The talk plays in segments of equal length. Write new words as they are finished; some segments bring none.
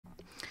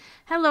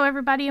Hello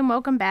everybody and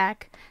welcome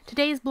back.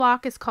 Today's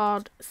block is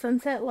called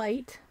Sunset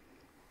Light.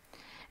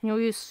 And you'll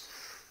use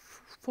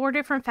 4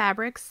 different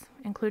fabrics,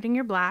 including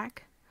your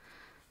black.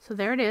 So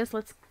there it is.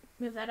 Let's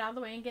move that out of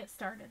the way and get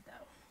started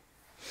though.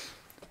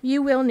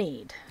 You will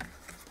need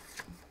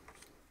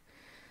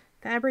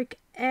fabric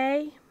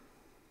A.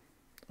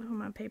 Oh,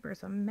 my paper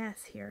is a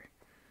mess here.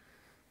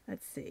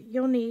 Let's see.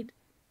 You'll need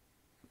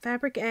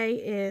fabric A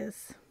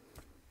is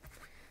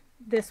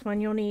this one.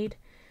 You'll need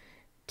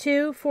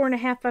 2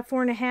 4.5 by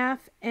 4.5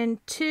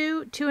 and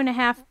 2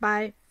 2.5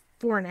 by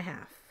 4.5.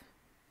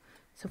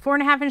 So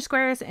 4.5 inch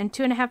squares and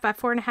 2.5 by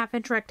 4.5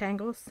 inch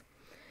rectangles.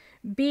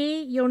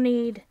 B, you'll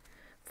need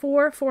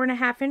 4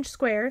 4.5 inch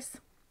squares.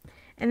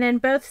 And then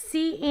both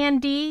C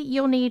and D,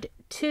 you'll need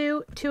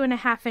 2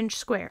 2.5 inch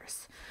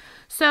squares.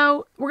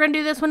 So we're going to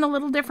do this one a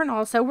little different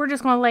also. We're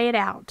just going to lay it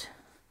out.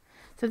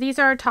 So these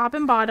are our top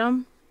and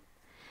bottom.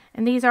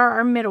 And these are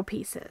our middle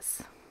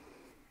pieces.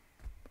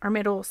 Our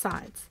middle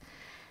sides.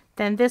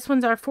 Then this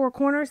one's our 4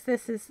 corners.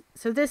 This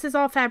is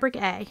all fabric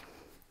A.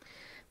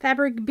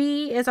 Fabric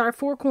B is our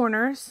 4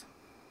 corners.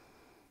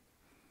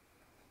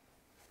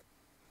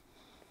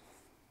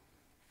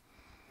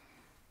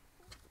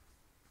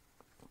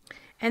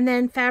 And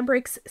then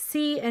fabrics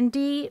C and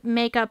D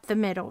make up the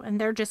middle, and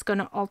they're just going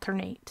to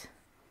alternate.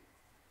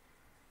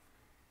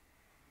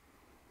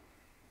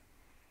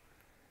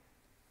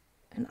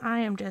 And I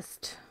am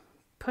just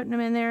putting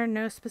them in there in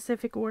no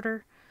specific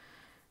order,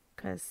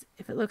 because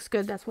if it looks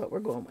good, that's what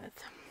we're going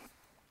with.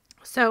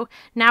 So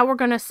now we're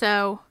going to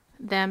sew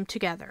them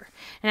together.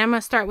 And I'm going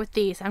to start with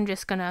these. I'm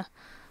just going to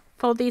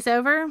fold these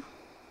over.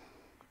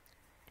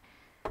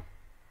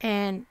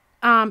 And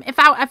if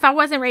I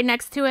wasn't right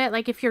next to it,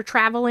 like if you're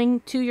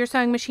traveling to your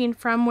sewing machine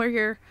from where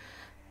you're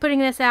putting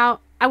this out,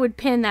 I would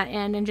pin that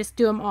end and just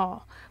do them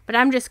all. But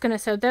I'm just going to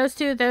sew those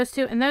two,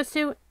 and those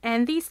two,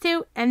 and these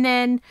two, and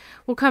then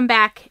we'll come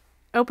back,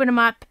 open them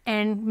up,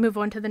 and move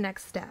on to the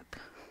next step.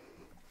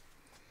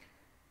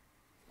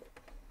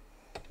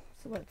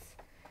 So let's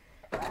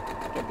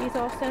get these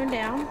all sewn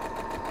down.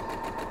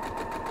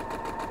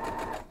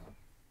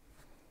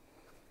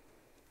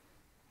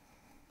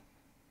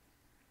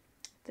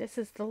 This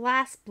is the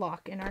last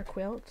block in our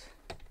quilt.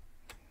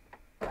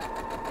 Or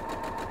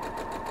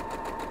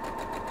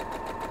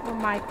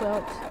my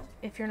quilt,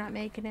 if you're not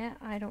making it,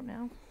 I don't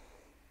know.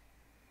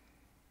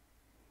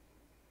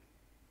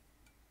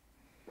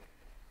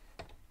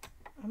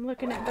 I'm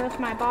looking at both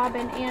my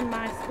bobbin and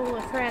my spool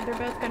of thread. They're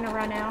both going to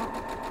run out.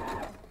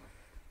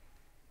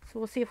 So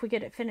we'll see if we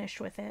get it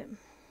finished with it.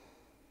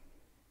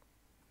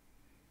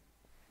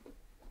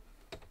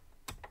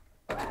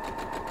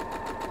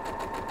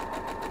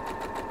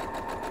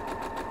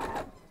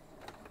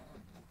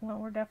 Well,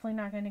 we're definitely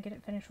not going to get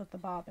it finished with the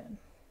bobbin.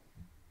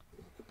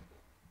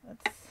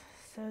 Let's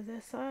sew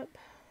this up.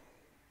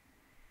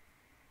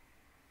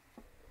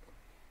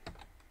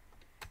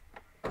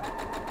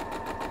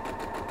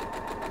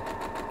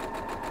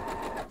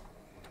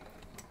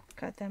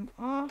 Cut them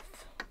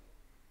off.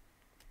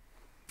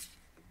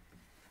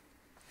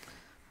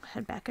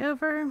 Head back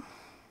over.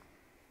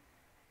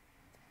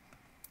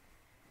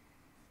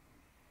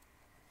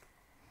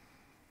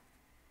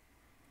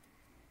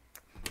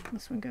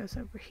 This one goes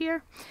over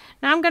here.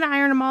 Now I'm going to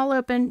iron them all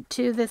open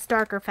to this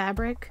darker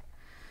fabric.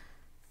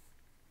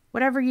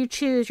 Whatever you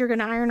choose, you're going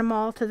to iron them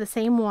all to the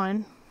same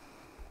one.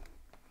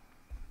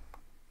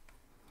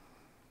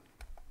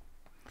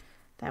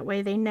 That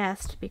way they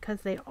nest,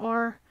 because they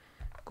are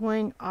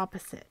going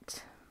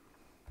opposite.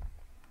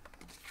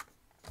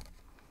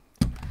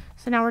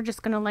 So now we're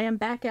just going to lay them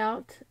back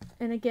out.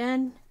 And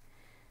again,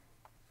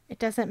 it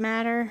doesn't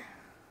matter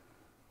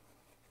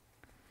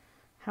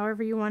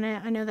however you want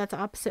it. I know that's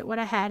opposite what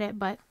I had it,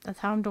 but that's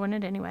how I'm doing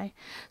it anyway.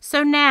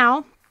 So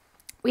now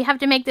we have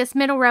to make this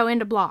middle row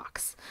into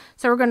blocks.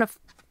 So we're going to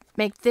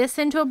make this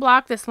into a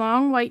block, this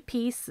long white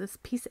piece, this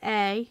piece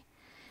A.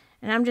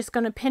 And I'm just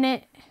going to pin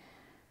it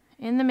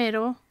in the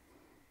middle.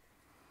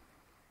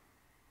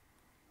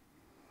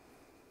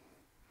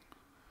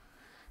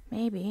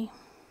 Maybe.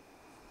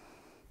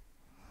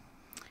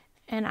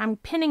 And I'm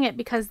pinning it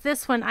because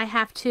this one I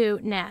have to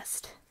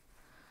nest.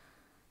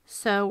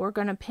 So we're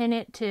going to pin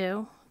it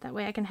too. That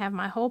way I can have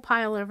my whole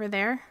pile over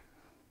there.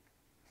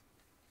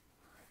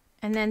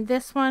 And then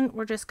this one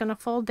we're just going to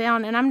fold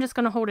down, and I'm just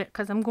going to hold it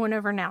because I'm going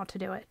over now to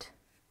do it.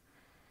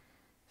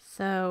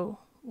 So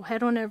we'll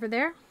head on over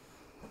there.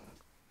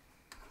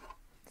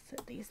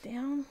 Set these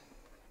down.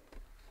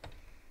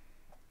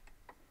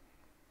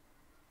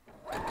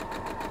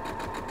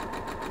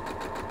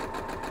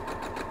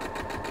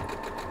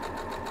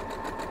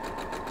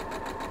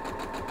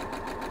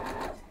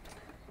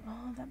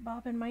 That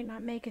bobbin might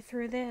not make it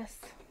through this.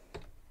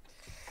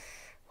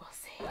 We'll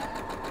see.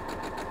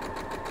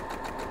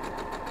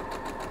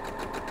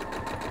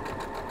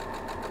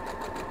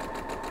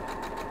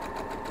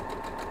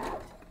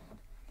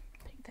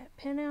 Take that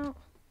pin out.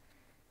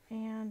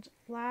 And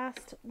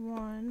last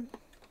one.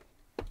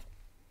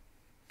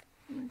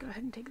 I'm going to go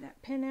ahead and take that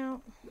pin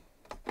out.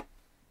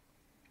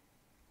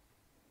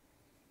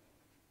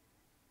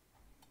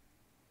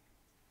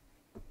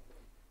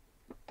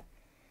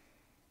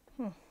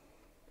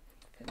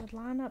 If it would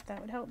line up,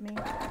 that would help me.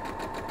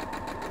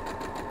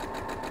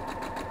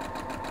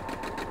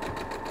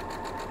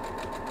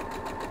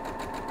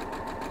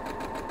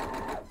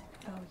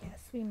 Oh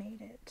yes, we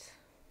made it.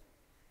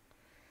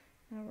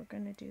 Now we're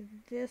going to do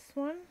this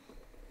one.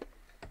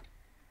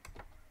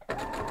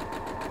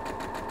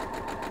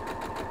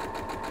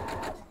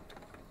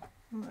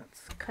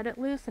 Let's cut it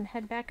loose and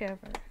head back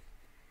over.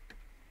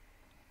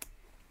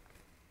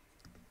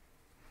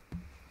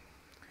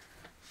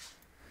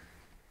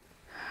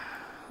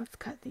 Let's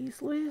cut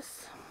these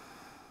loose.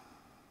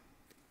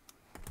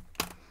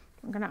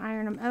 I'm going to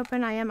iron them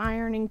open. I am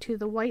ironing to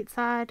the white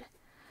side,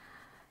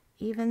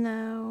 even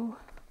though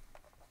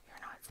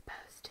you're not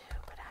supposed to,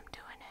 but I'm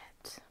doing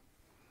it.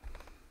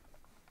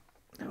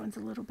 That one's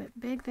a little bit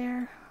big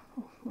there.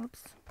 Oh,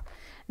 whoops.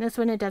 And this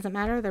one, it doesn't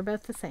matter. They're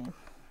both the same.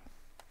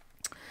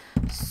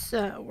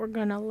 So we're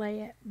going to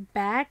lay it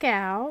back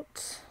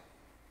out.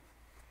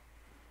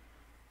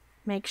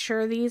 Make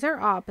sure these are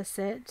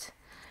opposite.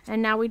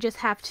 And now we just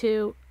have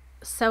to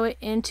sew it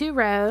into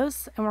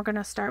rows. And we're going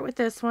to start with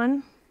this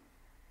one.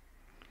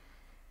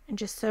 And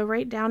just sew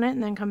right down it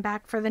and then come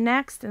back for the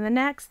next and the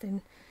next.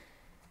 And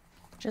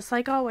just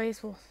like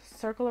always, we'll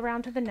circle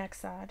around to the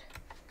next side.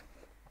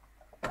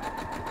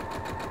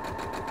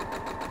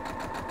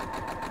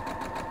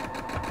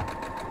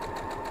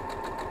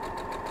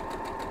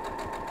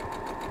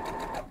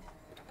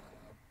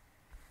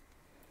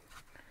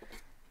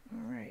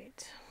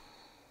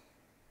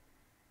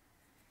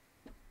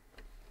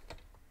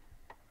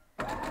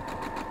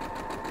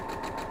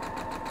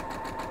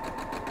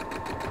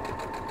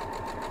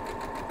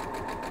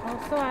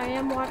 Also, I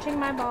am watching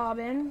my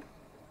bobbin.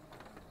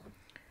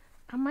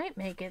 I might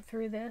make it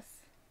through this.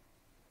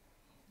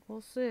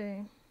 We'll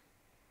see.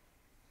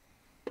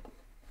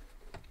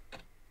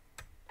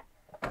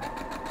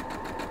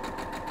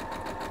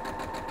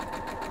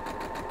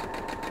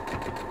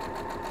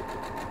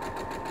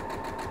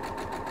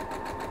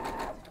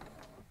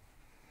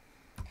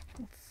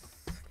 Let's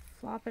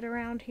flop it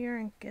around here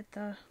and get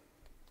the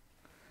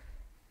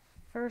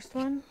first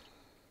one.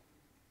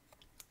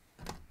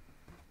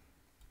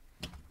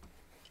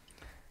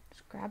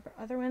 Grab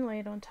our other one, lay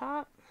it on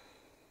top.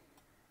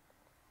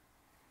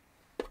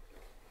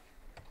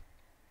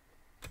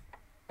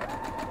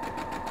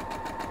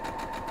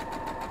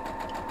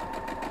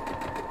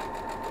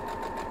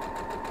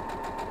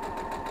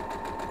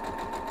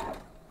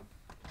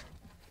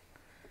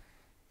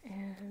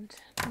 And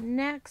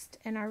next,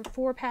 and our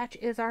 4 patch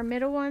is our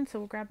middle one, so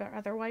we'll grab our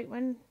other white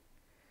one,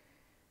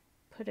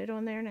 put it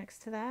on there next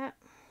to that.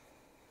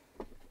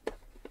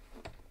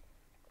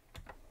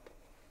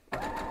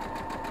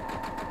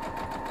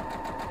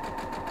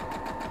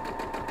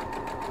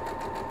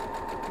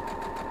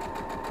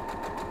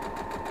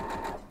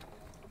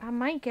 I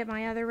might get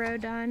my other row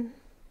done.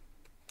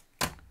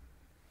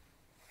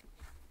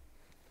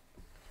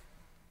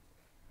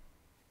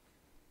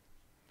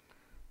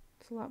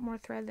 It's a lot more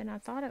thread than I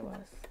thought it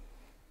was.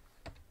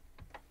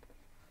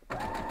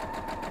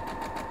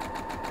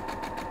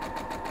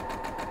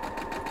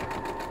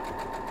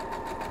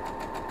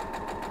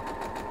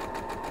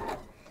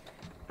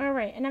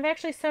 Alright, and I've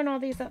actually sewn all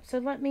these up, so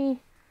let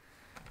me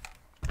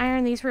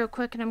iron these real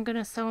quick and I'm going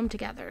to sew them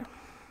together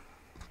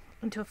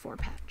into a 4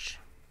 patch.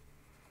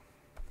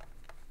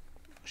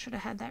 Should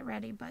have had that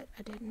ready, but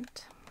I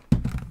didn't.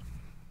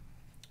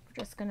 We're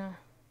just gonna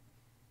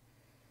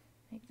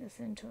make this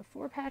into a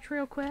 4 patch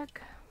real quick.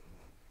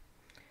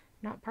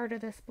 Not part of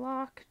this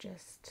block,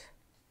 just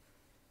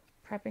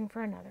prepping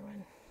for another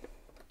one.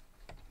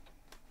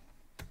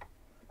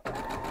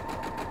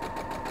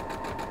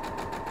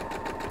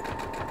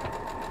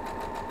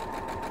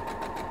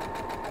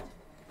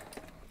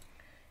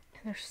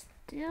 And there's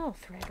still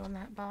thread on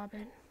that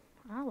bobbin.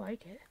 I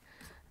like it.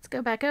 Let's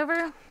go back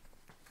over.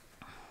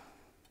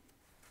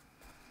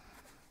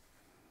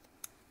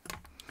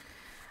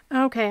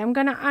 Okay, I'm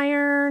going to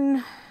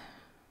iron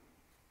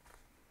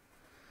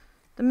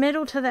the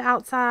middle to the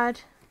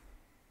outside.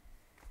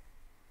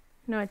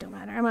 No, it don't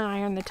matter. I'm going to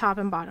iron the top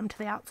and bottom to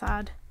the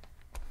outside.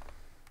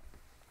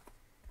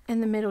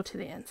 And the middle to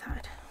the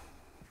inside.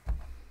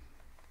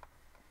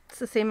 It's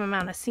the same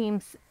amount of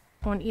seams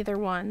on either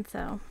one,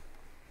 so.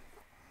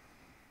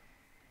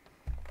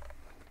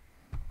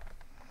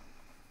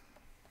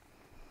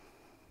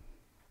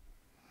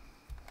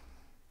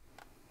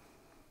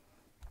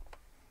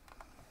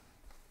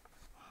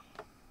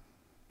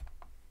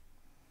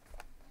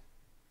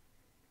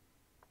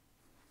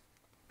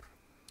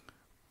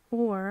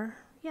 Or,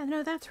 yeah,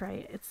 no, that's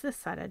right. It's this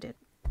side I did.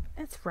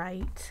 It's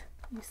right.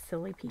 You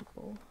silly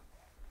people.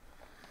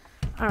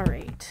 All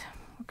right.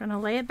 We're going to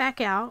lay it back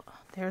out.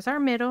 There's our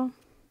middle.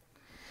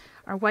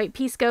 Our white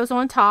piece goes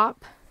on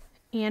top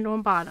and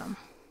on bottom.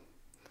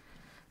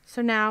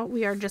 So now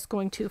we are just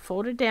going to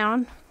fold it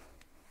down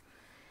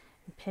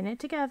and pin it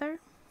together.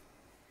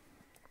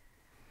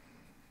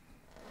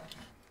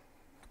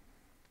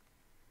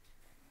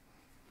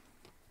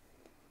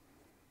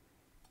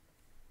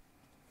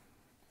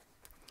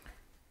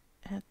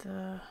 At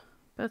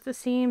both the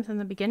seams and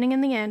the beginning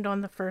and the end on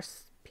the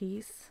first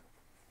piece.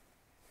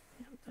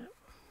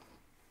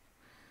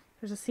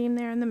 There's a seam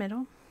there in the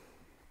middle.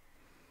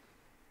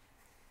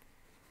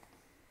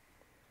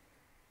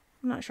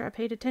 I'm not sure I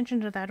paid attention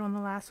to that on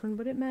the last one,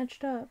 but it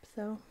matched up,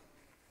 so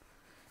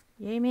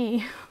yay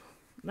me.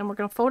 Then we're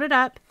going to fold it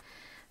up,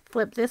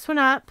 flip this one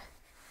up,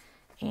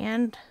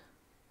 and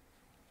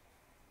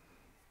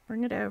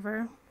bring it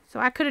over. So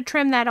I could have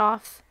trimmed that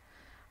off.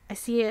 I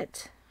see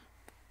it,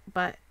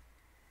 but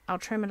I'll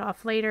trim it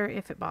off later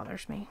if it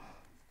bothers me.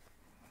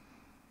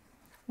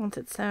 Once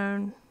it's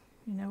sewn,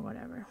 you know,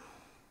 whatever.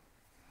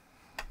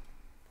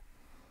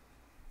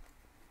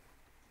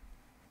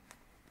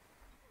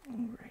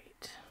 All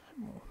right,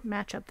 we'll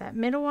match up that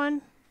middle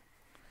one,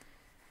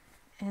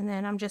 and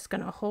then I'm just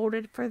going to hold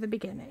it for the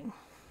beginning.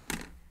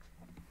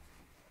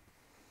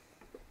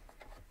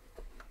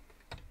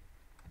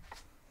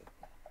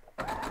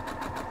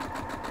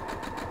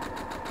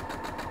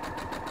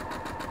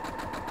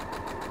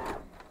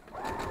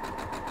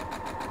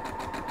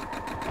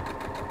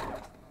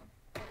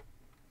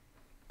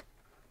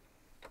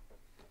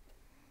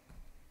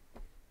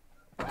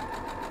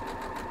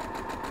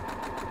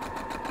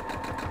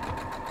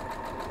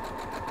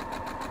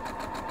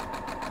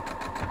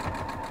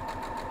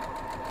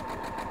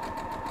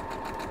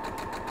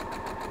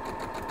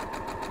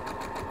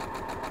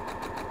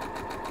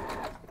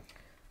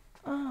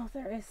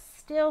 There is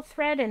still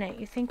thread in it.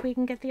 You think we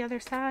can get the other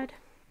side?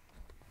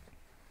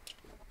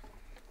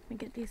 Let me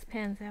get these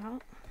pins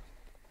out.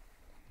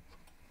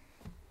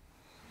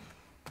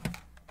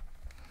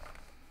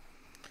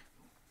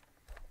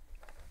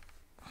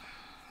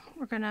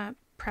 We're gonna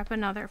prep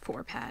another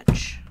 4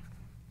 patch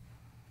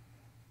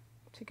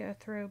to go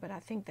through, but I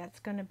think that's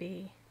gonna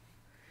be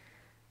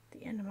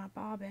the end of my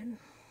bobbin.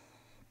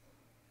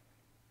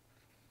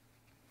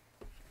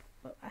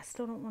 But I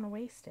still don't want to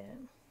waste it.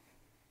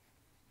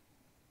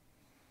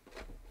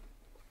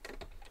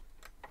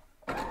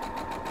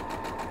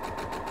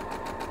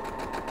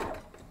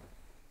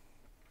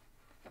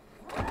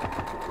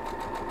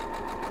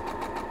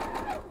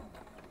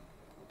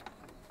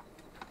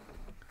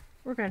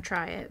 We're going to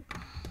try it.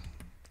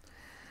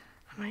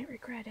 I might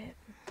regret it,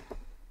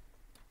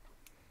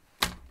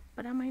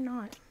 but I might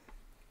not.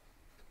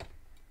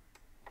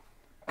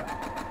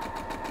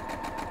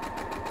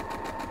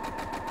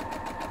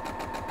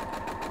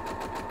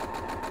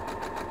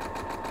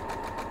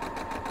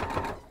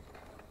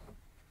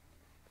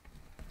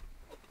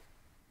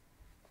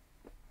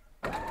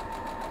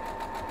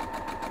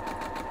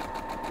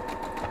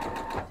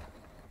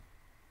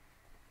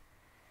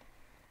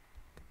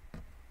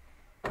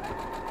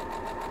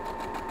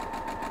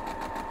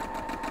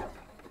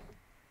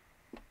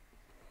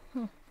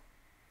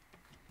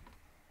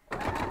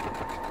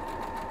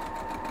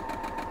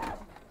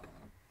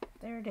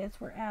 There it is,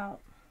 we're out.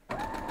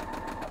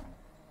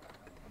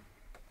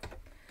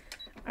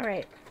 All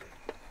right,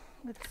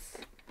 let's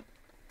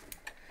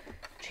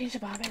change the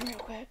bobbin real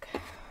quick.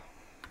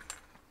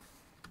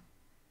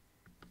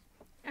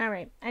 All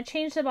right, I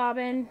changed the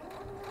bobbin.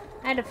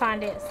 I had to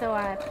find it, so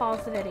I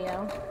paused the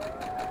video.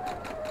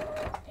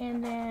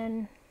 And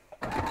then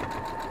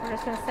we're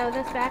just gonna sew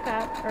this back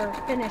up, or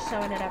finish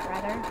sewing it up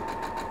rather.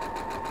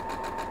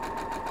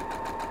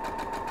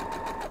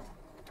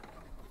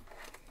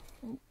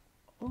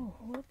 Oh,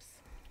 whoops.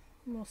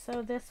 We'll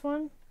sew this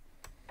one.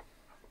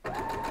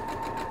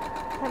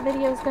 That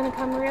video is going to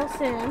come real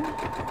soon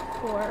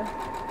for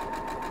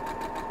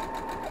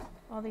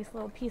all these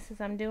little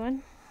pieces I'm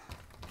doing.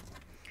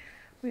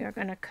 We are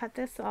going to cut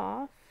this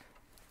off.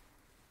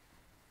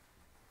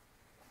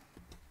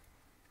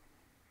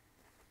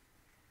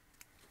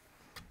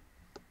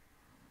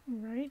 All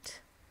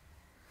right.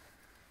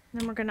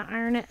 Then we're going to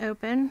iron it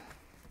open.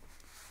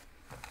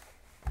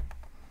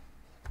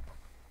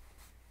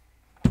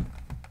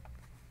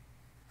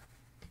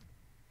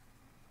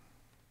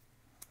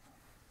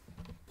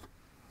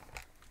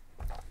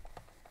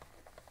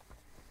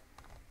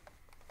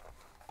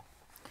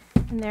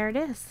 And there it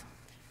is.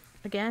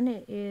 Again,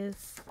 it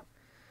is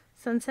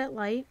Sunset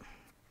Light.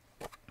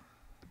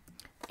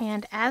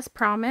 And as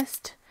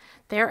promised,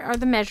 there are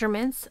the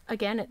measurements.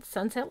 Again, it's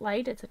Sunset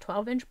Light. It's a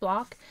 12-inch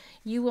block.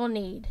 You will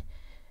need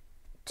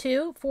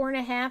 2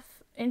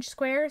 4.5-inch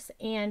squares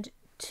and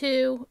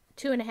 2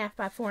 2.5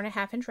 by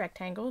 4.5-inch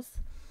rectangles,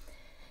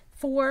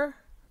 4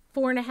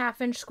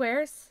 4.5-inch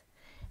squares,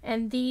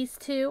 and these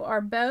two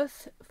are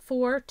both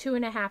 4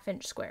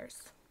 2.5-inch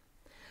squares.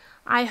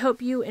 I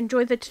hope you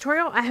enjoyed the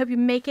tutorial. I hope you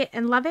make it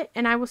and love it,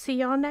 and I will see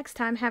y'all next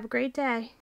time. Have a great day.